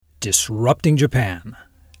Disrupting Japan,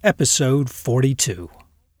 Episode 42.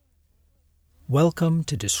 Welcome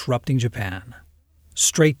to Disrupting Japan,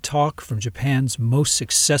 straight talk from Japan's most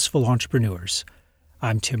successful entrepreneurs.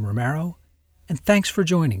 I'm Tim Romero, and thanks for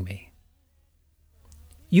joining me.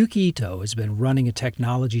 Yuki Ito has been running a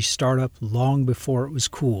technology startup long before it was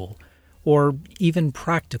cool, or even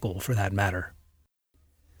practical for that matter.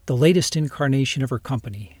 The latest incarnation of her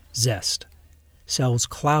company, Zest, sells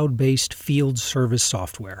cloud-based field service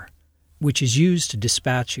software, which is used to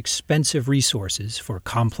dispatch expensive resources for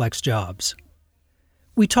complex jobs.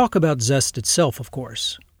 We talk about Zest itself, of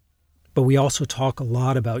course, but we also talk a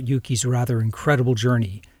lot about Yuki's rather incredible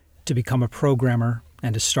journey to become a programmer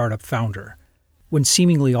and a startup founder, when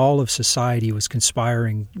seemingly all of society was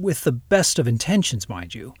conspiring, with the best of intentions,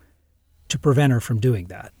 mind you, to prevent her from doing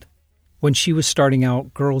that. When she was starting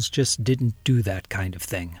out, girls just didn't do that kind of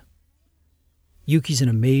thing. Yuki's an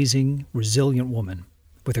amazing, resilient woman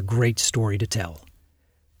with a great story to tell.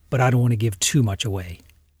 But I don't want to give too much away,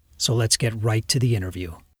 so let's get right to the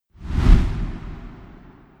interview.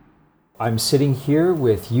 I'm sitting here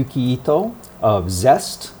with Yuki Ito of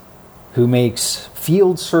Zest, who makes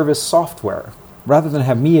field service software. Rather than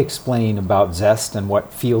have me explain about Zest and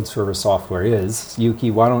what field service software is, Yuki,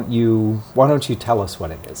 why don't you tell us what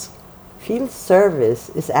it is? Field service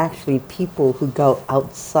is actually people who go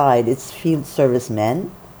outside. It's field service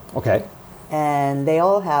men. Okay. And they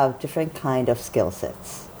all have different kind of skill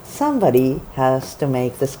sets. Somebody has to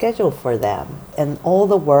make the schedule for them. And all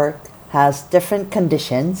the work has different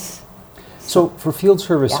conditions. So for field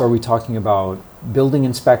service, Are we talking about building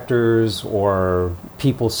inspectors or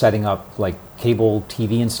people setting up like cable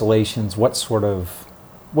TV installations? What sort of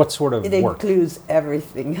it work? Includes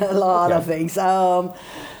everything, a lot of things.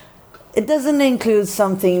 It doesn't include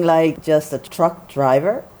something like just a truck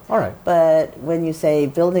driver. All right. But when you say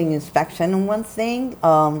building inspection, one thing,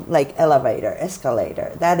 like elevator,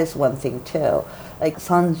 escalator, that is one thing too. Like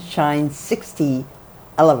Sunshine 60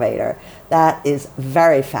 elevator, that is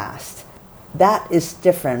very fast. That is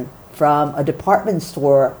different from a department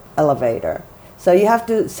store elevator. So you have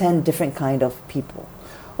to send different kind of people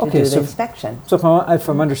to do the inspection. So if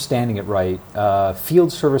I'm understanding it right,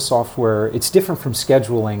 field service software, it's different from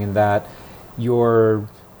scheduling in that you're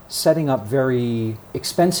setting up very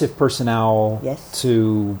expensive personnel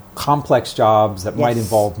to complex jobs that might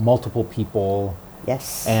involve multiple people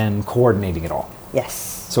and coordinating it all. Yes.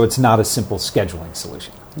 So it's not a simple scheduling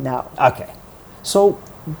solution. No. Okay. So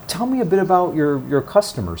tell me a bit about your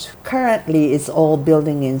customers. Currently, it's all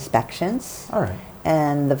building inspections. All right.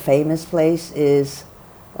 And the famous place is,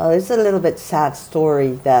 well, it's a little bit sad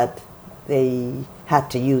story that they had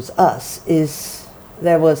to use us, is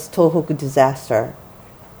there was Tohoku disaster,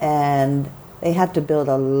 and they had to build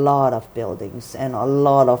a lot of buildings and a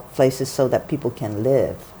lot of places so that people can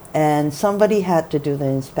live. And somebody had to do the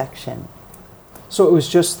inspection. So it was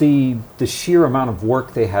just the sheer amount of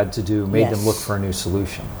work they had to do made them look for a new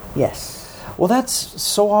solution. Yes. Well, that's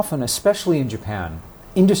so often, especially in Japan,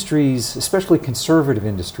 industries, especially conservative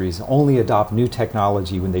industries, only adopt new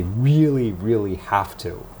technology when they really, really have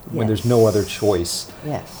to, when there's no other choice.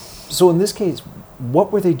 Yes. So in this case,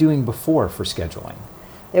 what were they doing before for scheduling?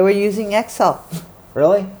 They were using Excel.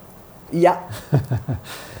 Really? Yeah.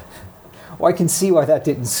 Well, I can see why that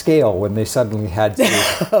didn't scale when they suddenly had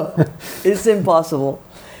to. It's impossible.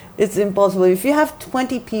 It's impossible. If you have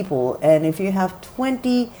 20 people and if you have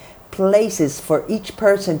 20 places for each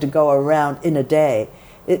person to go around in a day,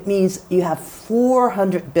 it means you have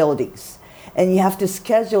 400 buildings. And you have to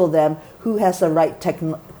schedule them who has the right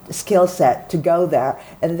skill set to go there.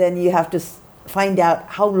 And then you have to find out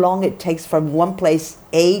how long it takes from one place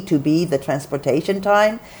A to B, the transportation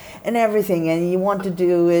time, and everything. And you want to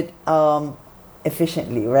do it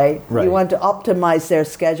efficiently, right? You want to optimize their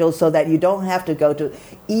schedule so that you don't have to go to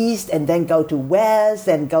east and then go to west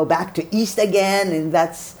and go back to east again, and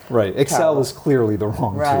that's right. Excel terrible. Is clearly the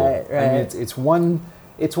wrong tool. Right. I mean,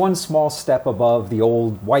 it's one small step above the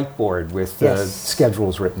old whiteboard with the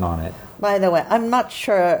schedules written on it. By the way, I'm not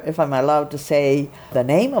sure if I'm allowed to say the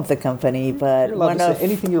name of the company, but you're allowed to say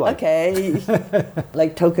anything you like. Okay,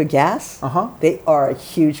 like Toka Gas. They are a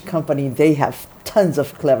huge company. They have tons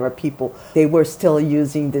of clever people. They were still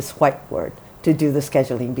using this whiteboard to do the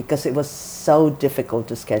scheduling because it was so difficult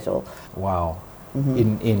to schedule. Wow.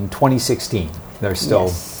 Mm-hmm. In 2016, they're still.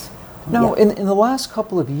 Yes. Now, in the last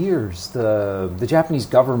couple of years, the Japanese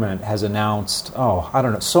government has announced,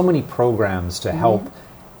 so many programs to help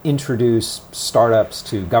introduce startups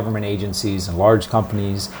to government agencies and large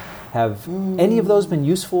companies. Have any of those been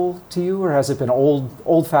useful to you, or has it been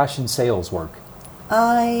old-fashioned sales work?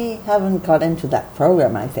 I haven't got into that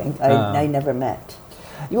program, I think. I never met.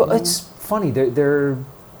 It's funny. There are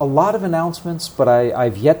a lot of announcements, but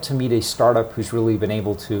I've yet to meet a startup who's really been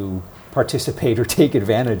able to participate or take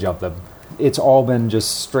advantage of them. It's all been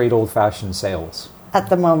just straight old-fashioned sales. At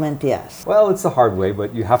the moment, yes. Well, it's the hard way,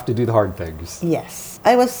 but you have to do the hard things. Yes.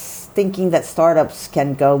 I was thinking that startups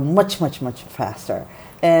can go much, much, much faster.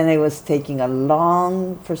 And it was taking a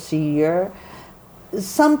long procedure.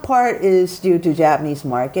 Some part is due to Japanese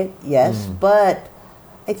market, yes, but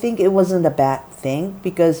I think it wasn't a bad thing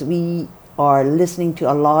because we are listening to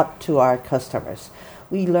a lot to our customers.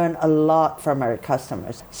 We learn a lot from our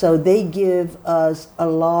customers. So they give us a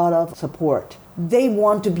lot of support. They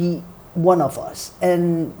want to be one of us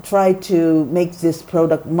and try to make this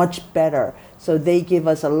product much better. So they give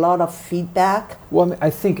us a lot of feedback. Well, I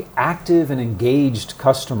think active and engaged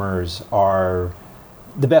customers are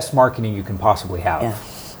the best marketing you can possibly have. Yeah.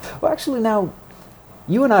 Well, actually, now,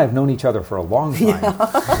 you and I have known each other for a long time.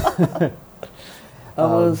 Yeah.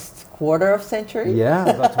 Almost quarter of century? Yeah,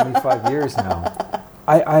 about 25 years now.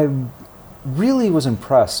 I really was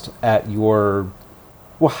impressed at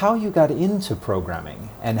how you got into programming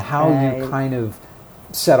and how you kind of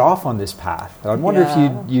set off on this path. I wonder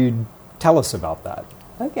if you'd tell us about that.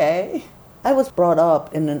 Okay. I was brought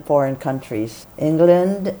up in foreign countries,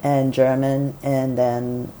 England and German and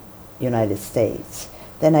then United States.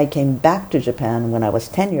 Then I came back to Japan when I was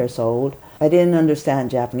 10 years old. I didn't understand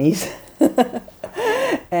Japanese.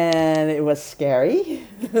 And it was scary.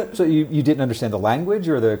 So you didn't understand the language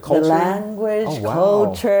or the culture? The language,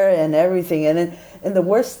 culture, and everything. And the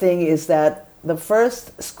worst thing is that the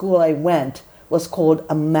first school I went was called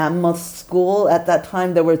a mammoth school. At that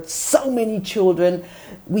time, there were so many children.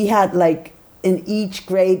 We had in each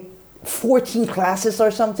grade 14 classes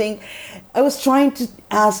or something. I was trying to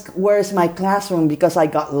ask, where's my classroom, because I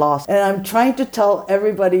got lost. And I'm trying to tell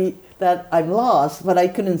everybody that I'm lost, but I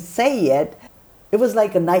couldn't say it. It was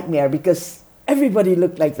like a nightmare because everybody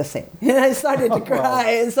looked like the same. And I started to cry,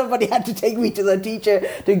 and somebody had to take me to the teacher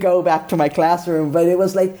to go back to my classroom. But it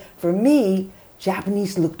was like, for me,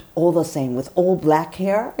 Japanese looked all the same with all black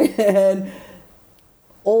hair and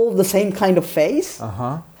all the same kind of face.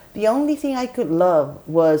 Uh-huh. The only thing I could love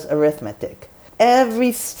was arithmetic.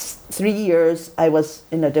 Every 3 years, I was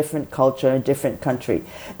in a different culture, a different country.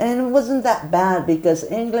 And it wasn't that bad because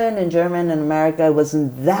England and German and America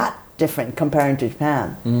wasn't that different comparing to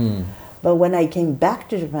Japan. But when I came back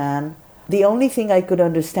to Japan, the only thing I could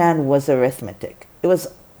understand was arithmetic. It was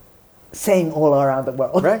same all around the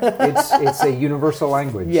world. Right. It's a universal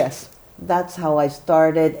language. Yes. That's how I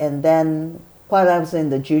started. And then while I was in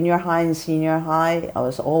the junior high and senior high, I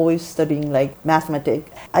was always studying mathematics.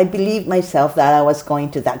 I believed myself that I was going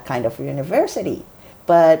to that kind of university.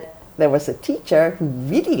 But there was a teacher who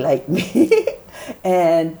really liked me.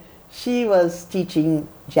 And she was teaching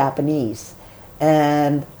Japanese.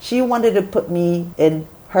 And she wanted to put me in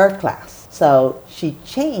her class. So she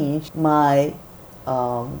changed my...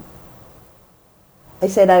 I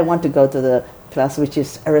said I want to go to the class which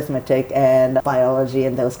is arithmetic and biology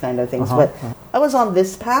and those kind of things. But I was on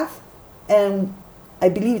this path, and I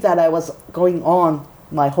believe that I was going on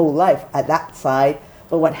my whole life at that side.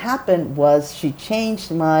 But what happened was she changed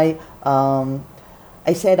my...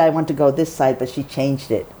 I said I want to go this side, but she changed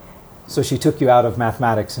it. So she took you out of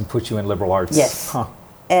mathematics and put you in liberal arts. Yes. Huh.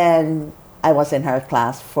 And I was in her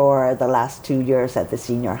class for the last 2 years at the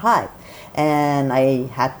senior high. And I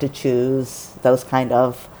had to choose those kind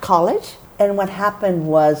of college. And what happened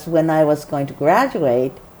was when I was going to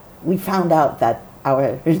graduate, we found out that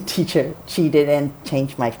our teacher cheated and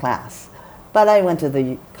changed my class. But I went to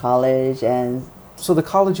the college and... So the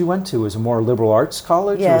college you went to was a more liberal arts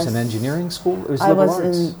college? Yes. Or was it an engineering school? It was liberal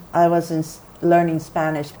arts. I was in learning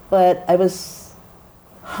Spanish, but I was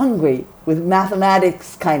hungry with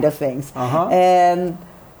mathematics kind of things. Uh-huh.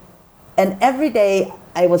 And every day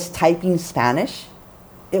I was typing Spanish.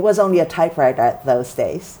 It was only a typewriter at those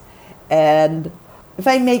days. And if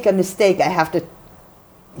I make a mistake, I have to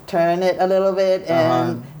turn it a little bit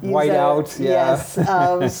and white out. Yeah.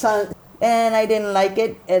 Yes. And I didn't like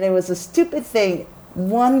it, and it was a stupid thing.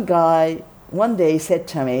 One guy one day said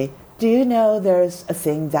to me, "Do you know there's a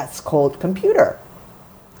thing that's called computer?"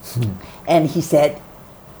 And he said,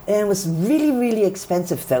 and it was really, really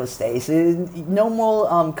expensive those days. No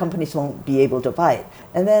more companies won't be able to buy it.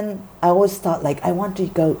 And then I always thought, I want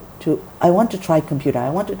to try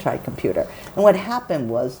computer. And what happened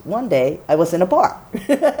was, one day I was in a bar.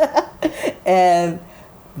 And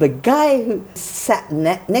the guy who sat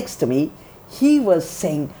next to me, he was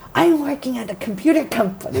saying, "I'm working at a computer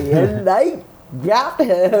company." And I grabbed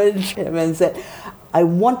him and said, I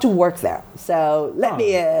want to work there. So let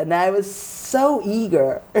me in. I was so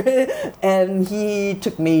eager. And he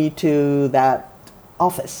took me to that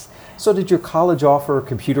office. So did your college offer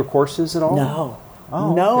computer courses at all? No.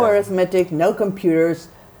 Oh, no okay. arithmetic, no computers.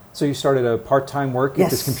 So you started a part-time work at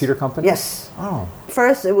this computer company? Yes. Oh.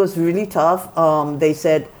 First, it was really tough. They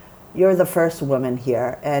said, you're the first woman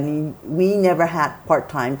here, and we never had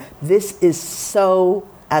part-time. This is so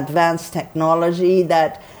advanced technology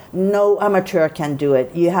that no amateur can do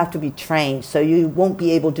it. You have to be trained, so you won't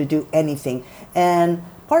be able to do anything. And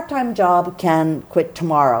part-time job can quit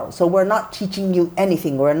tomorrow. So we're not teaching you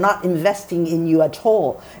anything. We're not investing in you at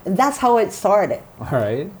all. And that's how it started. All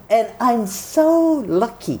right. And I'm so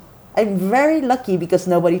lucky. I'm very lucky because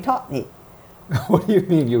nobody taught me. What do you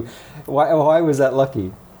mean? Why was that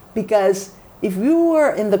lucky? Because if you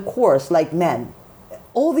were in the course like men,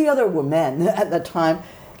 all the other were men at the time,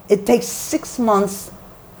 it takes 6 months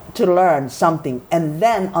to learn something. And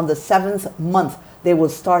then on the 7th month, they will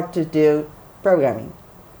start to do programming.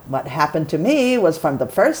 What happened to me was from the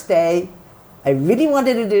first day, I really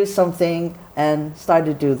wanted to do something and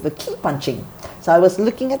started to do the key punching. So I was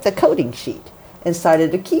looking at the coding sheet and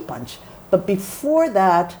started to key punch. But before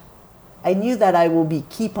that, I knew that I will be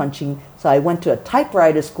key punching, so I went to a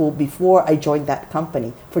typewriter school before I joined that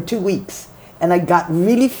company for 2 weeks. And I got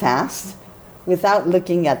really fast without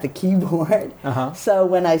looking at the keyboard. Uh-huh. So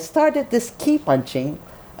when I started this key punching,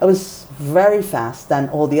 I was very fast than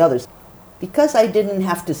all the others. Because I didn't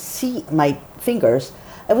have to see my fingers,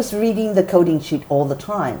 I was reading the coding sheet all the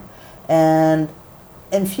time. And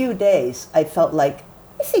in a few days, I felt like,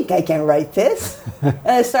 I think I can write this. And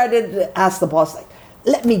I started to ask the boss, like,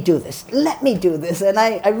 let me do this. And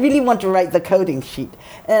I really want to write the coding sheet.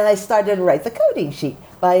 And I started to write the coding sheet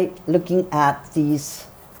by looking at these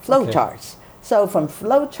flowcharts. So from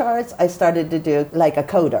flowcharts, I started to do like a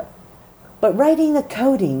coder. But writing the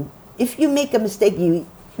coding, if you make a mistake, you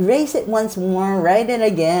erase it once more, write it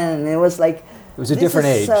again. It was like... It was a different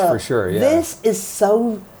age, for sure, yeah. This is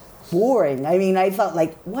so boring. I mean, I felt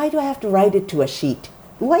like, why do I have to write it to a sheet?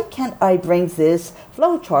 Why can't I bring this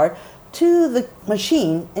flowchart to the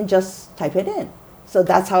machine and just type it in? So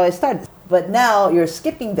that's how I started. But now you're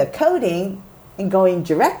skipping the coding and going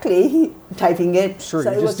directly, typing it. Sure,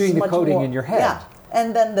 so you're just doing the coding in your head. Yeah.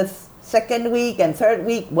 And then the second week and third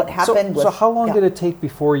week, what happened was... So how long did it take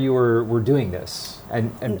before you were doing this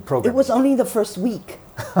and programming? It was only the first week.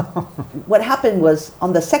 What happened was,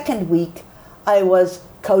 on the second week, I was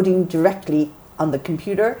coding directly on the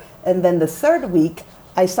computer. And then the third week,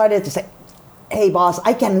 I started to say, hey, boss,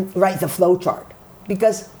 I can write the flowchart.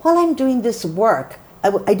 Because while I'm doing this work,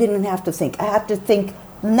 I didn't have to think. I had to think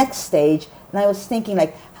next stage. And I was thinking,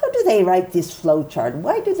 like, how do they write this flowchart?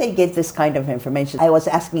 Why do they get this kind of information? I was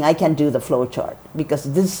asking, I can do the flowchart because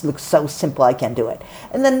this looks so simple, I can do it.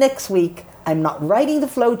 And the next week, I'm not writing the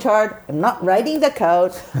flowchart. I'm not writing the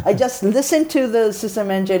code. I just listened to the system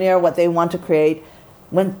engineer, what they want to create,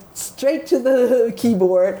 went straight to the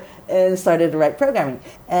keyboard and started to write programming.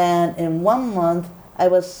 And in 1 month, I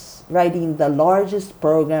was writing the largest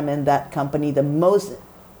program in that company, the most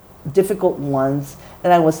difficult ones,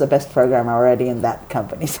 and I was the best programmer already in that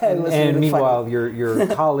company. So it was and really meanwhile, funny. your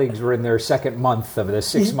colleagues were in their second month of the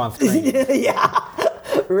 6-month training. Yeah,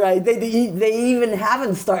 right. They even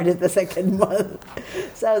haven't started the second month.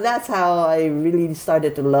 So that's how I really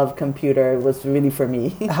started to love computer. It was really for me.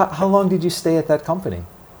 How long did you stay at that company?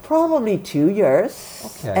 Probably 2 years.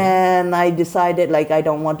 Okay. And I decided, like, I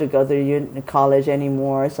don't want to go to college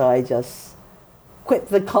anymore, so I just quit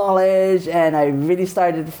the college and I really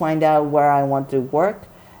started to find out where I want to work.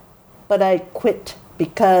 But I quit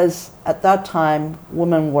because at that time,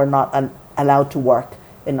 women were not allowed to work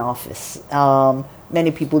in office.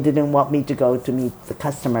 Many people didn't want me to go to meet the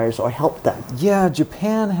customers or help them. Yeah,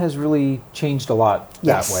 Japan has really changed a lot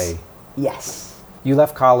that way. Yes. You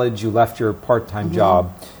left college, you left your part-time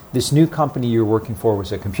job. This new company you're working for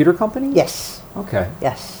was a computer company? Yes. Okay.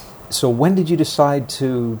 Yes. So when did you decide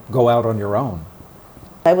to go out on your own?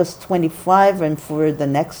 I was 25, and for the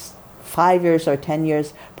next 5 years or 10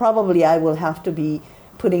 years, probably I will have to be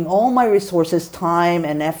putting all my resources, time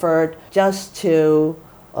and effort just to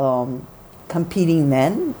competing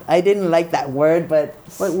men. I didn't like that word, but...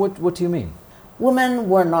 What do you mean? Women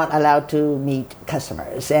were not allowed to meet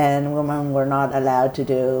customers, and women were not allowed to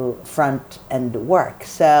do front-end work.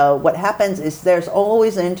 So what happens is there's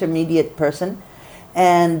always an intermediate person,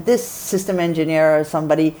 and this system engineer or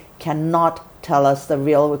somebody cannot tell us the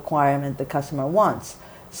real requirement the customer wants.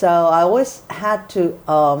 So I always had to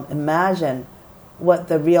imagine what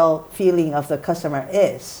the real feeling of the customer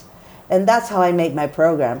is. And that's how I made my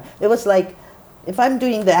program. It was like If I'm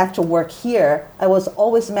doing the actual work here, I was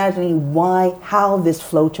always imagining how this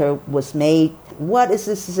floater was made. What is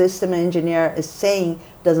this system engineer is saying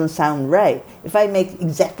doesn't sound right. If I make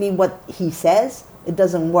exactly what he says, it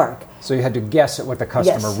doesn't work. So you had to guess at what the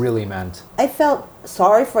customer Yes. really meant. I felt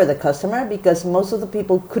sorry for the customer because most of the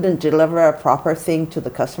people couldn't deliver a proper thing to the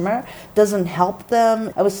customer. Doesn't help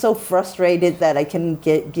them. I was so frustrated that I couldn't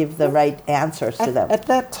give the right answers to them. At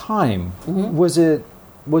that time, was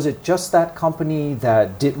it just that company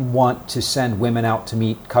that didn't want to send women out to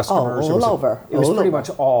meet customers? All or was over. It was All pretty over. much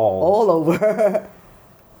all. All over.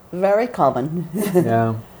 Very common.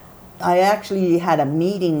 Yeah. I actually had a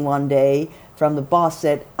meeting one day from the boss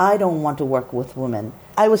said, I don't want to work with women.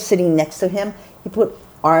 I was sitting next to him. He put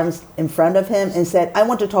arms in front of him and said, I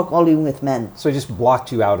want to talk only with men. So he just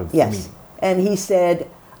blocked you out of the Yes. meeting. And he said,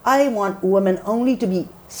 I want women only to be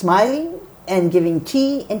smiling and giving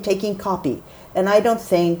tea and taking coffee. And I don't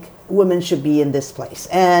think women should be in this place.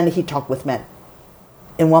 And he talked with men.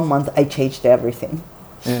 In 1 month, I changed everything.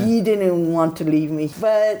 Yeah. He didn't want to leave me,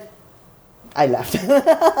 but I left.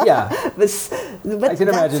 Yeah. but I can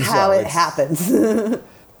imagine that's how so. it happens.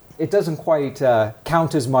 It doesn't quite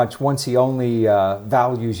count as much once he only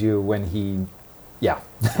values you when he, yeah.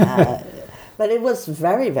 But it was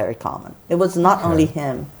very, very common. It was not Okay. only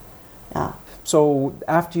him. Yeah. So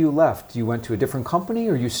after you left, you went to a different company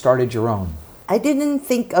or you started your own? I didn't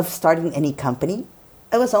think of starting any company.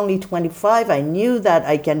 I was only 25. I knew that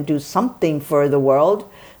I can do something for the world.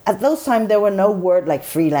 At those times, there were no word like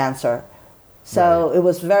freelancer. So Right. it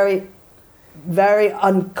was very, very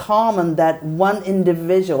uncommon that one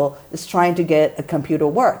individual is trying to get a computer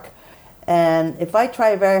work. And if I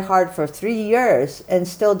try very hard for 3 years and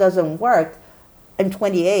still doesn't work, I'm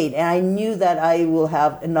 28 and I knew that I will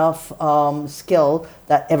have enough skill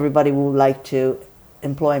that everybody would like to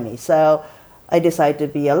employ me. So I decided to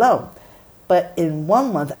be alone. But in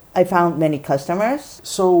 1 month, I found many customers.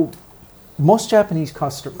 So most Japanese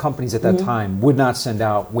companies at that time would not send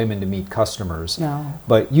out women to meet customers. No.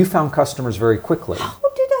 But you found customers very quickly. How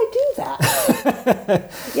did I do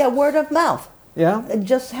that? Yeah, word of mouth. Yeah? It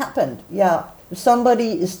just happened. Yeah. If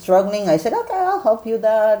somebody is struggling, I said, okay, I'll help you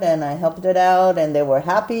that. And I helped it out and they were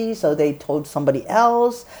happy. So they told somebody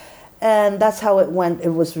else. And that's how it went.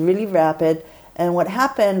 It was really rapid. And what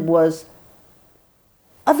happened was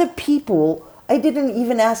other people, I didn't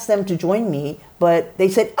even ask them to join me, but they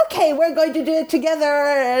said, okay, we're going to do it together.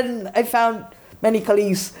 And I found many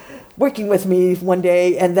colleagues working with me one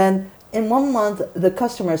day. And then in 1 month, the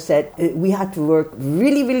customer said, we had to work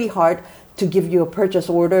really, really hard to give you a purchase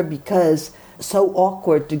order because so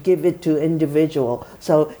awkward to give it to individual.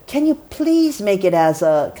 So can you please make it as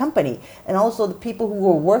a company? And also the people who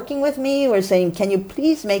were working with me were saying, can you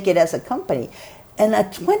please make it as a company? And a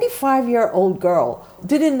 25-year-old girl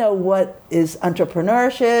didn't know what is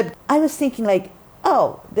entrepreneurship. I was thinking like,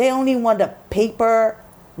 oh, they only want a paper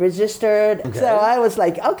registered. Okay. So I was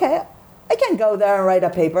like, okay, I can go there and write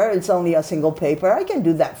a paper. It's only a single paper. I can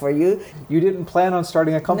do that for you. You didn't plan on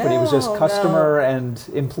starting a company. It was just No, customer and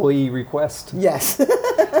employee request. Yes.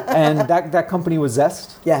 And that company was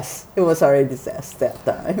Zest? Yes, it was already Zest that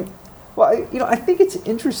time. Well, I think it's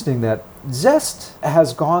interesting that Zest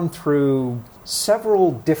has gone through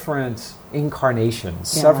several different incarnations,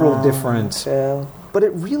 several different... True. But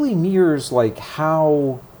it really mirrors like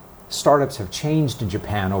how startups have changed in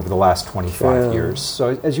Japan over the last 25 True. years.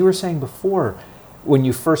 So as you were saying before, when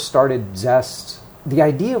you first started Zest, the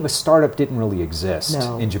idea of a startup didn't really exist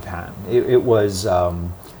No. in Japan. It was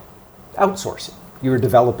outsourcing. You were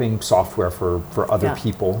developing software for other Yeah.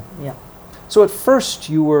 people. Yeah. So at first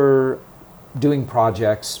you were doing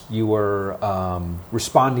projects, you were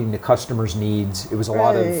responding to customers' needs. It was a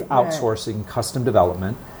lot of Right, right. outsourcing, custom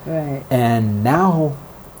development. Right. And now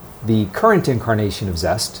the current incarnation of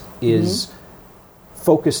Zest is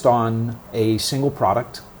focused on a single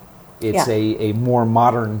product. It's Yeah. a more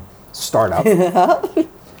modern startup.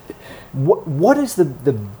 What is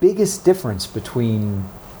the biggest difference between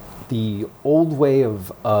the old way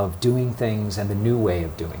of doing things and the new way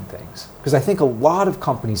of doing things? Because I think a lot of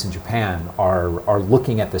companies in Japan are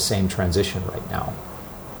looking at the same transition right now.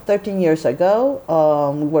 13 years ago,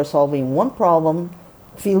 we were solving one problem,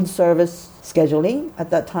 field service scheduling at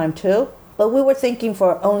that time too. But we were thinking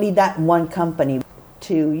for only that one company.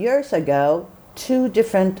 2 years ago, 2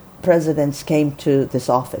 different presidents came to this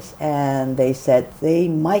office and they said they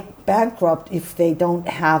might bankrupt if they don't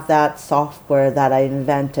have that software that I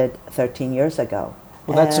invented 13 years ago.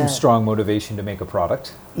 Well, that's some And- strong motivation to make a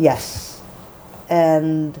product. Yes.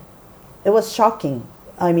 And it was shocking.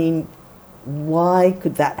 I mean, why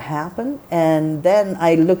could that happen? And then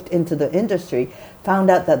I looked into the industry, found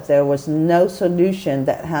out that there was no solution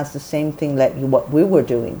that has the same thing like what we were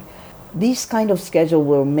doing. These kind of schedules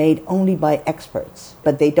were made only by experts,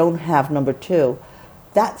 but they don't have number two.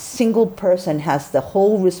 That single person has the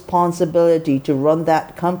whole responsibility to run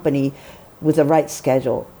that company with the right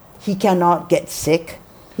schedule. He cannot get sick.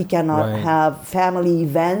 He cannot have family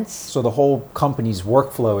events. So the whole company's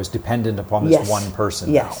workflow is dependent upon this one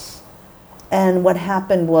person now. And what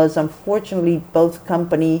happened was, unfortunately, both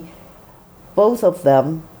of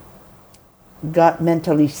them got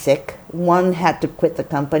mentally sick. One had to quit the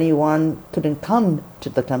company, one couldn't come to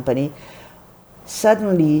the company.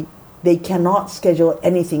 Suddenly, they cannot schedule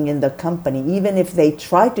anything in the company. Even if they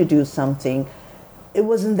try to do something, it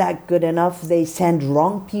wasn't that good enough. They send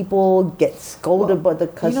wrong people, get scolded by the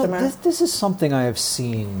customer. This is something I have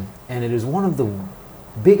seen, and it is one of the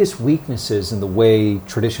biggest weaknesses in the way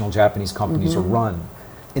traditional Japanese companies are run.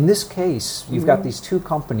 In this case, you've got these two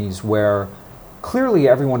companies where clearly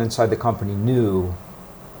everyone inside the company knew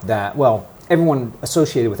that, everyone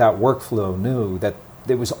associated with that workflow knew that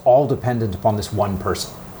it was all dependent upon this one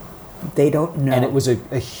person. They don't know. And it was a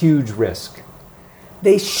huge risk.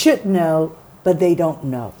 They should know, but they don't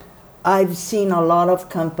know. I've seen a lot of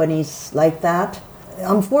companies like that.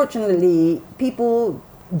 Unfortunately, people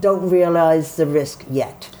don't realize the risk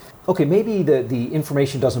yet. Okay, maybe the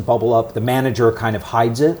information doesn't bubble up, the manager kind of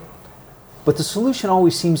hides it, but the solution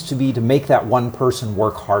always seems to be to make that one person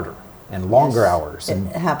work harder and longer hours.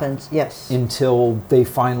 It happens, yes. Until they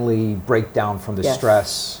finally break down from the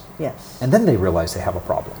stress. Yes. And then they realize they have a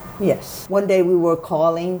problem. Yes. One day we were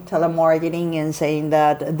calling telemarketing and saying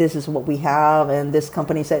that this is what we have, and this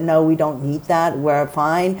company said, no, we don't need that, we're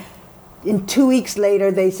fine. In 2 weeks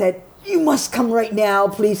later, they said, you must come right now,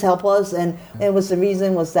 please help us. And it was the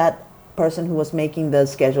reason was that person who was making the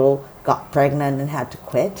schedule got pregnant and had to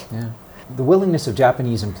quit. Yeah. The willingness of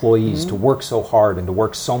Japanese employees to work so hard and to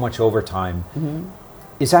work so much overtime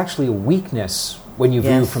is actually a weakness when you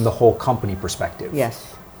view from the whole company perspective.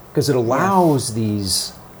 Yes. Because it allows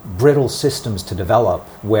these brittle systems to develop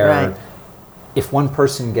where if one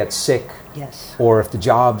person gets sick or if the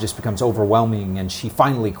job just becomes overwhelming and she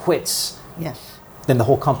finally quits, then the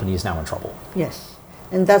whole company is now in trouble. Yes.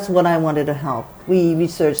 And that's what I wanted to help. We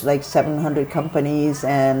researched like 700 companies,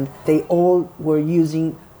 and they all were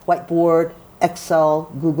using Whiteboard,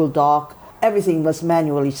 Excel, Google Doc. Everything was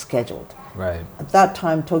manually scheduled. Right. At that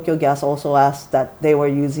time, Tokyo Gas also asked that they were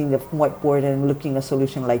using the Whiteboard and looking at a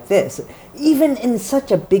solution like this. Even in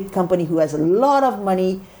such a big company who has a lot of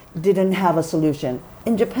money, didn't have a solution.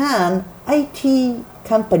 In Japan, IT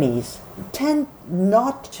companies tend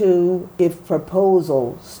not to give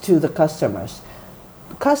proposals to the customers.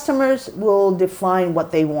 Customers will define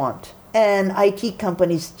what they want, and IT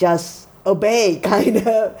companies just obey, kind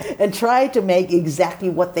of, and try to make exactly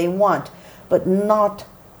what they want, but not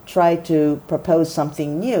try to propose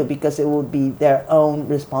something new because it will be their own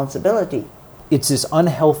responsibility. It's this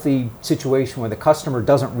unhealthy situation where the customer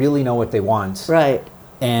doesn't really know what they want. Right.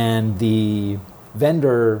 And the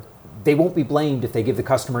vendor, they won't be blamed if they give the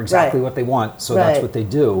customer exactly what they want, so that's what they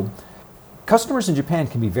do. Customers in Japan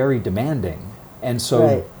can be very demanding, and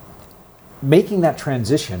so making that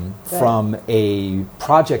transition from a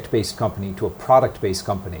project-based company to a product-based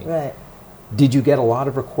company, did you get a lot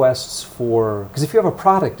of requests for, because if you have a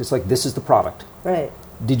product, it's like, this is the product. Right.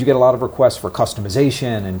 Did you get a lot of requests for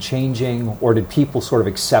customization and changing, or did people sort of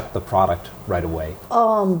accept the product right away?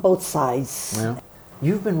 Both sides. Yeah.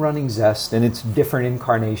 You've been running Zest in its different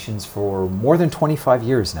incarnations for more than 25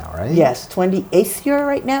 years now, right? Yes, 28th year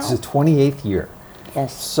right now. This is the 28th year.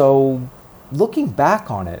 Yes. So, looking back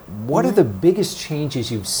on it, what are the biggest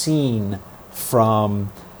changes you've seen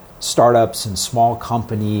from startups and small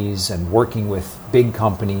companies and working with big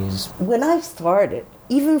companies? When I started,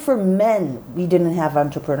 even for men, we didn't have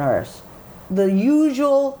entrepreneurs. The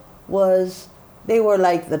usual was they were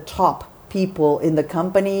like the top people in the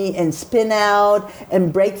company and spin out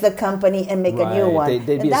and break the company and make a new one.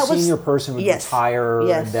 They'd be a senior person would retire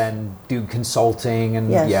and then do consulting and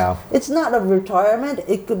It's not a retirement.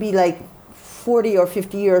 It could be like 40 or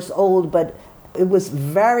 50 years old, but it was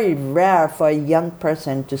very rare for a young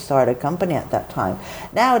person to start a company at that time.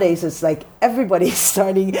 Nowadays, it's like everybody's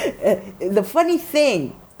starting. The funny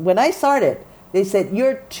thing, when I started, they said,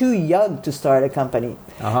 you're too young to start a company.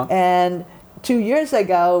 And 2 years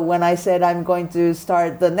ago, when I said I'm going to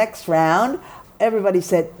start the next round, everybody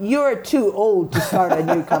said, you're too old to start a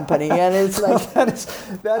new company. And it's like, that is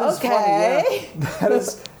okay. Funny,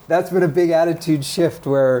 yeah. That's been a big attitude shift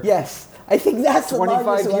where... Yes. I think that's the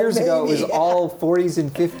 25 years ago, it was maybe. all 40s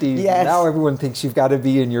and 50s. Yes. Now everyone thinks you've got to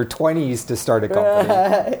be in your 20s to start a company.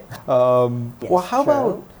 Right. Well, how true.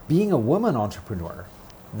 about being a woman entrepreneur?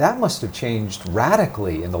 That must have changed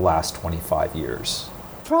radically in the last 25 years.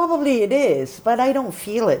 Probably it is, but I don't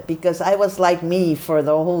feel it because I was like me for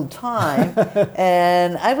the whole time.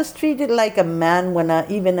 And I was treated like a man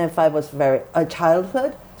even if I was a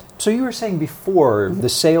childhood. So you were saying before, the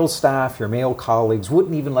sales staff, your male colleagues,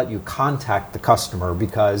 wouldn't even let you contact the customer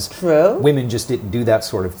because True. women just didn't do that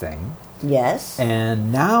sort of thing. Yes.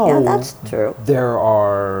 And now Yeah, that's true. there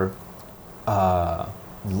are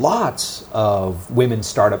lots of women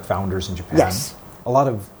startup founders in Japan. Yes. A lot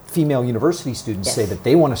of female university students Yes. say that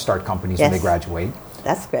they want to start companies when they Yes. graduate.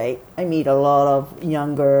 That's great. I meet a lot of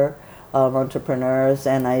younger entrepreneurs,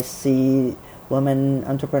 and I see women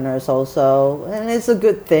entrepreneurs also, and it's a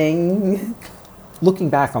good thing. Looking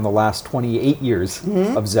back on the last 28 years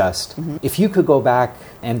of Zest, if you could go back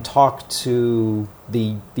and talk to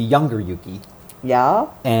the younger Yuki Yeah?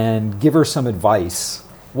 and give her some advice,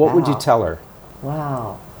 what would you Wow. tell her?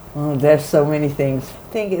 Wow. Oh, there's so many things.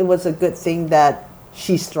 I think it was a good thing that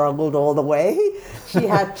she struggled all the way. She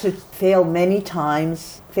had to fail many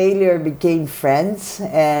times. Failure became friends,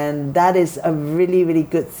 and that is a really, really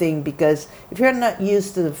good thing because if you're not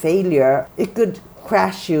used to the failure, it could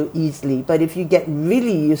crash you easily. But if you get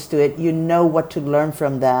really used to it, you know what to learn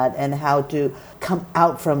from that and how to come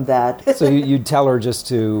out from that. So you'd tell her just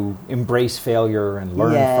to embrace failure and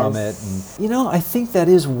learn from it. Yes. And, I think that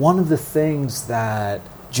is one of the things that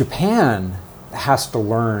Japan has to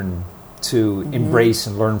learn to embrace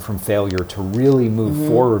and learn from failure to really move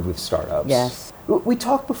forward with startups. Yes. We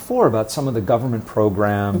talked before about some of the government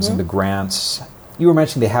programs and the grants. You were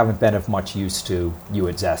mentioning they haven't been of much use to you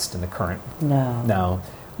at Zest in the current. No.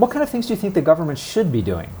 What kind of things do you think the government should be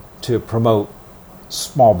doing to promote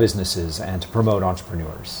small businesses and to promote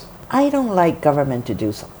entrepreneurs? I don't like government to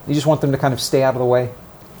do so. You just want them to kind of stay out of the way?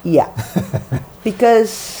 Yeah.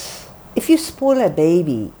 Because if you spoil a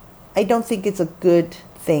baby, I don't think it's a good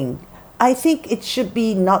thing. I think it should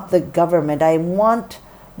be not the government. I want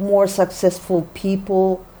more successful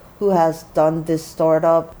people who has done this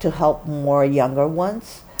startup to help more younger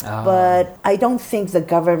ones. But I don't think the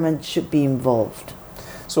government should be involved.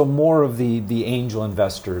 So more of the angel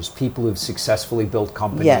investors, people who've successfully built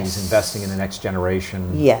companies, Yes. investing in the next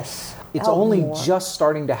generation. Yes. It's Help only more. just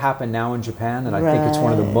starting to happen now in Japan, and I think it's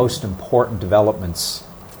one of the Right. most important developments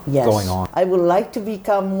Yes. going on. I would like to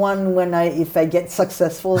become one if I get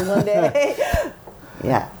successful one day.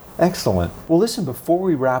 Yeah. Excellent. Well, listen, before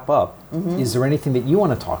we wrap up, is there anything that you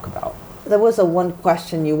want to talk about? There was one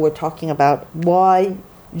question you were talking about why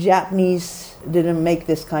Japanese didn't make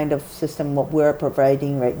this kind of system what we're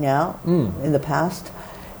providing right now in the past.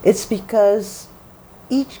 It's because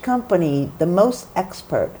each company, the most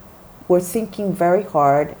expert, were thinking very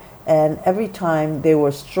hard, and every time they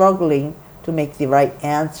were struggling to make the right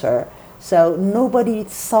answer. So nobody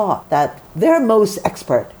thought that their most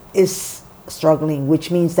expert is struggling,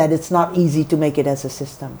 which means that it's not easy to make it as a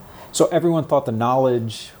system. So everyone thought the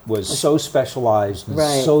knowledge was so specialized and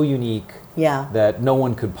Right. so unique Yeah. that no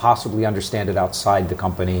one could possibly understand it outside the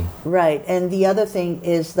company. Right, and the other thing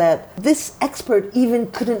is that this expert even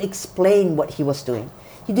couldn't explain what he was doing.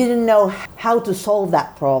 He didn't know how to solve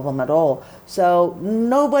that problem at all. So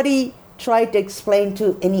nobody tried to explain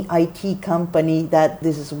to any IT company that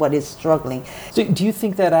this is what is struggling. So do you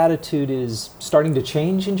think that attitude is starting to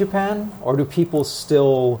change in Japan? Or do people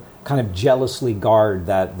still kind of jealously guard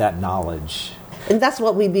that knowledge? And that's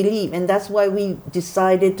what we believe, and that's why we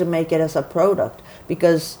decided to make it as a product.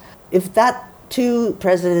 Because if that two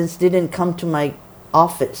presidents didn't come to my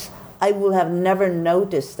office, I would have never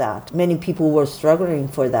noticed that many people were struggling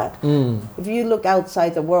for that. If you look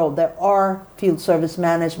outside the world, there are field service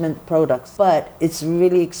management products, but it's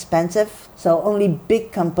really expensive, so only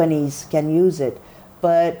big companies can use it.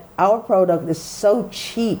 But our product is so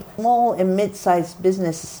cheap. Small and mid-sized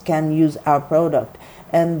businesses can use our product.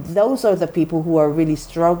 And those are the people who are really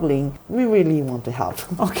struggling. We really want to help.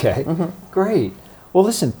 Okay, great. Well,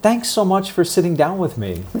 listen, thanks so much for sitting down with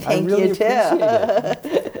me. I Thank really you, too.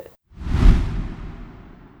 appreciate it.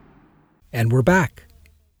 And we're back.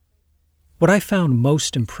 What I found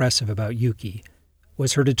most impressive about Yuki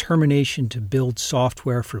was her determination to build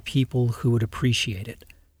software for people who would appreciate it.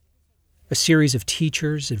 A series of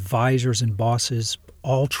teachers, advisors, and bosses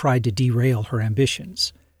all tried to derail her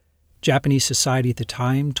ambitions. Japanese society at the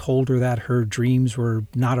time told her that her dreams were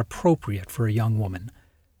not appropriate for a young woman.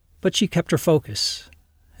 But she kept her focus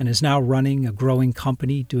and is now running a growing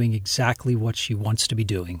company doing exactly what she wants to be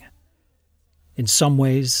doing. In some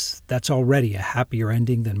ways, that's already a happier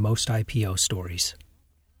ending than most IPO stories.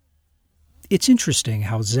 It's interesting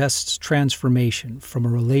how Zest's transformation from a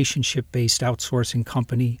relationship-based outsourcing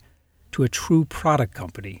company to a true product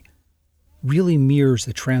company really mirrors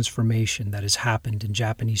the transformation that has happened in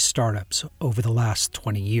Japanese startups over the last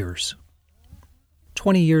 20 years.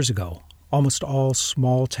 20 years ago, almost all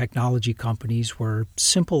small technology companies were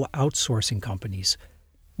simple outsourcing companies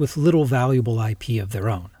with little valuable IP of their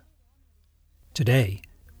own. Today,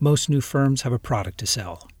 most new firms have a product to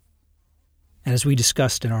sell. And as we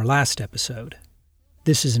discussed in our last episode,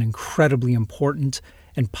 this is an incredibly important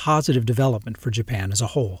and positive development for Japan as a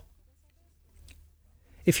whole.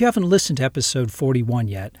 If you haven't listened to episode 41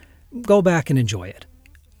 yet, go back and enjoy it.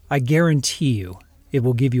 I guarantee you it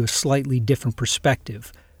will give you a slightly different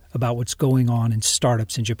perspective about what's going on in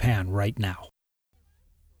startups in Japan right now.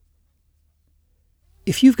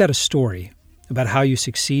 If you've got a story about how you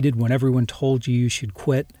succeeded when everyone told you should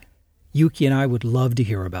quit, Yuki and I would love to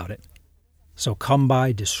hear about it. So come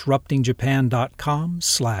by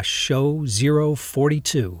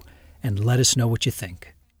disruptingjapan.com/show042 and let us know what you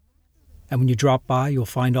think. And when you drop by, you'll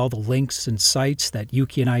find all the links and sites that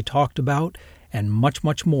Yuki and I talked about and much,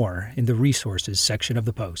 much more in the resources section of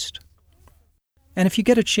the post. And if you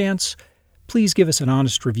get a chance, please give us an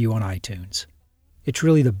honest review on iTunes. It's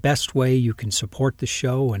really the best way you can support the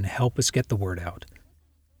show and help us get the word out.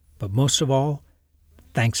 But most of all,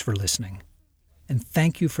 thanks for listening. And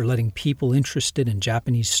thank you for letting people interested in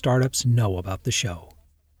Japanese startups know about the show.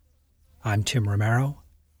 I'm Tim Romero,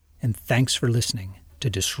 and thanks for listening to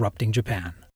Disrupting Japan.